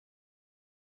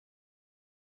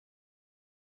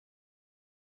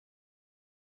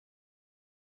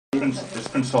it's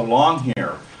been so long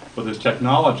here with this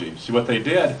technology. See, what they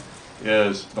did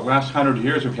is the last 100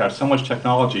 years we've had so much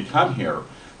technology come here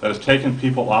that has taken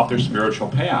people off their spiritual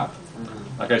path.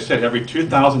 Like I said, every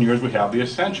 2,000 years we have the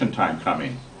ascension time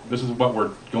coming. This is what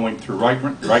we're going through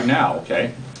right now,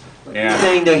 okay? And you're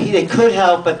saying they could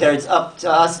help, but it's up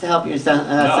to us to help you. That's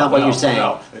not what you're saying.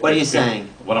 No. What are you saying?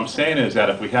 What I'm saying is that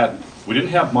if we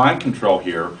didn't have mind control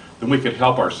here, then we could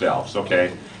help ourselves,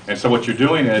 okay? And so what you're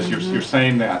doing is you're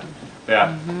saying that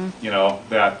you know,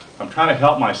 that I'm trying to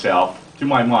help myself through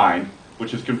my mind,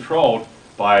 which is controlled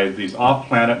by these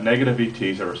off-planet negative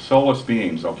ETs that are soulless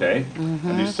beings, okay?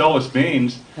 And these soulless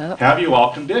beings have you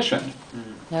all conditioned.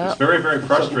 It's very, very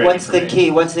frustrating. So what's the key?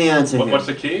 What's the answer here? What's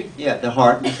the key? Yeah, the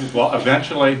heart. Well,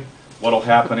 eventually, what will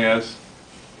happen is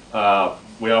the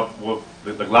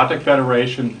Galactic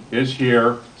Federation is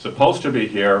here, supposed to be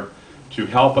here, to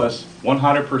help us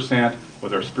 100%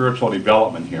 with our spiritual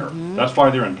development here. That's why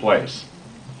they're in place.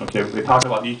 Okay, they talk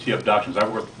about ET abductions.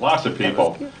 I've worked with lots of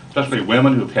people, especially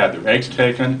women who've had their eggs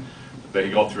taken. They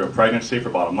go through a pregnancy for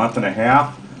about a month and a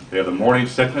half. They have the morning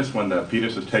sickness when the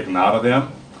fetus is taken out of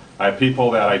them. I have people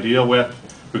that I deal with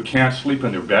who can't sleep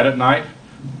in their bed at night,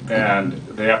 and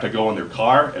they have to go in their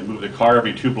car and move the car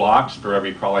every 2 blocks for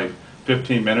every probably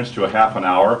 15 minutes to a half an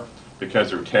hour because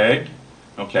they're tagged,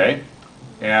 okay?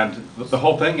 And the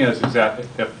whole thing is that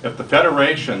if the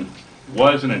Federation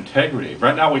was in integrity,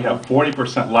 right now we have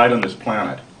 40% light on this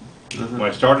planet. When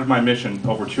I started my mission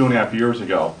over 2.5 years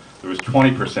ago, there was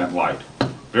 20% light.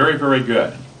 Very, very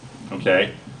good,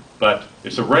 okay? But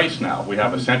it's a race now. We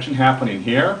have ascension happening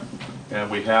here,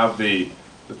 and we have the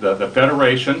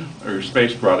Federation, or your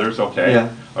space brothers, okay?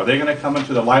 Yeah. Are they going to come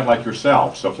into the light like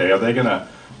yourselves, okay? Are they going to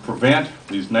prevent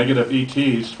these negative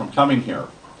ETs from coming here?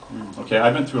 Okay,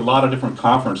 I've been through a lot of different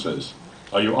conferences.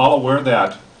 Are you all aware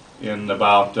that in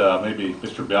about, maybe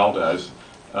Mr. Bell does,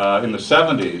 in the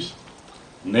 70s,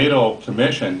 NATO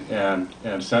commissioned and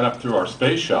sent up through our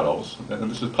space shuttles, and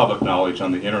this is public knowledge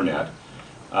on the internet,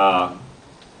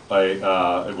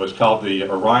 it was called the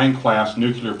Orion-class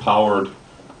nuclear-powered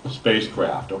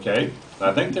spacecraft, okay? And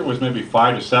I think there was maybe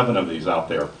 5 to 7 of these out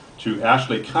there to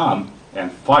actually come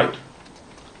and fight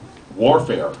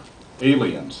warfare,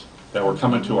 aliens that were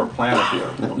coming to our planet here,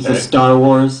 okay? Is this Star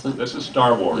Wars? This is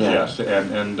Star Wars, yes.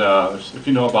 And if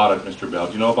you know about it, Mr. Bell,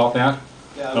 do you know about that?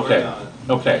 Yeah, okay.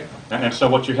 Okay. And so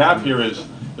what you have here is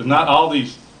not all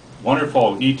these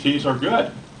wonderful ETs are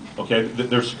good, okay?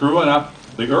 They're screwing up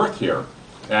the Earth here.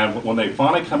 And when they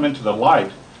finally come into the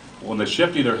light, when the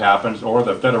shift either happens or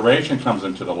the Federation comes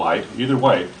into the light, either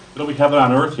way, it'll be heaven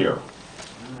on earth here.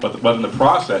 But in the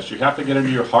process, you have to get into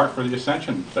your heart for the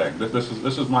ascension thing. This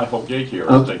is my whole gig here,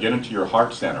 is to get into your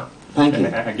heart center. Thank you.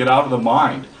 And get out of the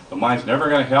mind. The mind's never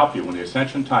going to help you. When the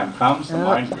ascension time comes, the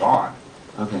mind's gone.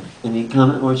 Okay. Any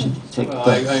comment, or should you take? Well,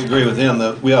 I agree with him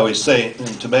that we always say in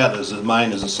Tibet is the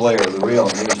mind is a slayer of the real,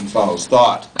 and religion follows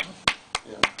thought.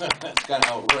 Yeah. That's kind of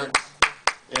how it works.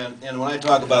 And when I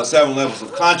talk about 7 levels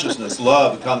of consciousness,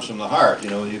 love comes from the heart. You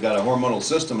know, you've got a hormonal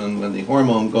system, and when the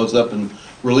hormone goes up and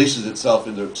releases itself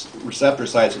into receptor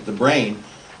sites at the brain,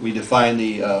 we define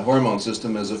the hormone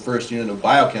system as the first unit of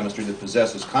biochemistry that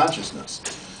possesses consciousness.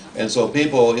 And so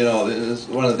people, you know, this is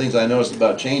one of the things I noticed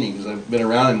about Cheney, because I've been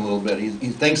around him a little bit. He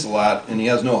thinks a lot, and he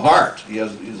has no heart.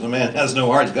 He's a man has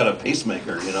no heart. He's got a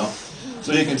pacemaker, you know.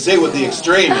 So you can see what the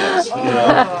extreme is, you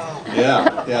know.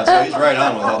 Yeah, so he's right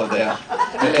on with all of that.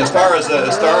 As far as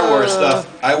the Star Wars stuff,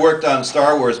 I worked on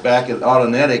Star Wars back at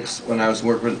Autonetics when I was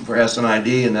working for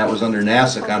SNID, and that was under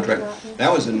NASA contract.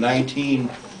 That was in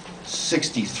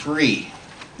 1963.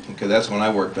 Okay, that's when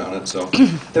I worked on it. So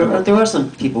there are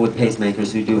some people with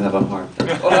pacemakers who do have a heart. Well,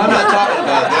 I'm not talking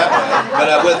about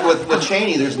that way. But with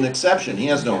Cheney, there's an exception. He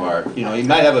has no heart. You know, he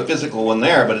might have a physical one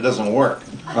there, but it doesn't work.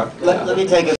 Let me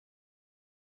take a.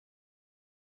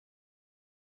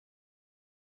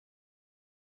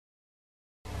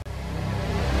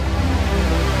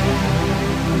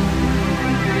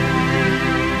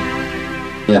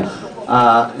 Yeah.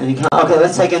 Okay,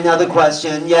 let's take another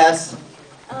question. Yes?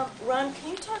 Ron, can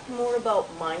you talk more about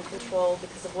mind control?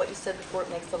 Because of what you said before, it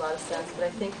makes a lot of sense. But I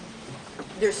think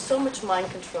there's so much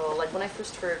mind control. Like when I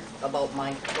first heard about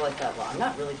mind control, I thought, well, I'm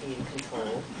not really being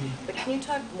controlled. But can you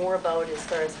talk more about it as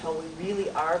far as how we really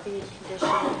are being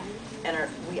conditioned and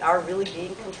we are really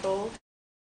being controlled?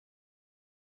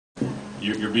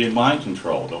 You're being mind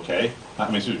controlled, okay? I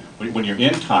mean, so when you're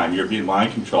in time, you're being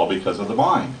mind controlled because of the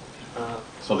mind.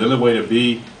 So the only way to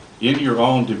be in your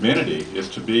own divinity is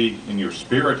to be in your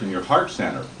spirit, in your heart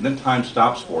center. And then time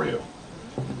stops for you.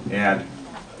 And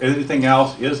anything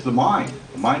else is the mind.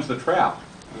 The mind's the trap.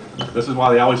 This is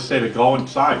why they always say to go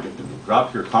inside.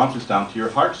 drop your conscious down to your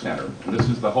heart center. And this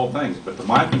is the whole thing. But the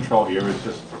mind control here is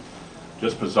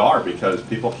just bizarre because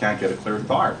people can't get a clear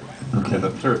thought. And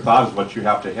the clear thought is what you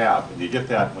have to have. And you get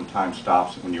that when time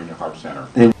stops when you're in your heart center.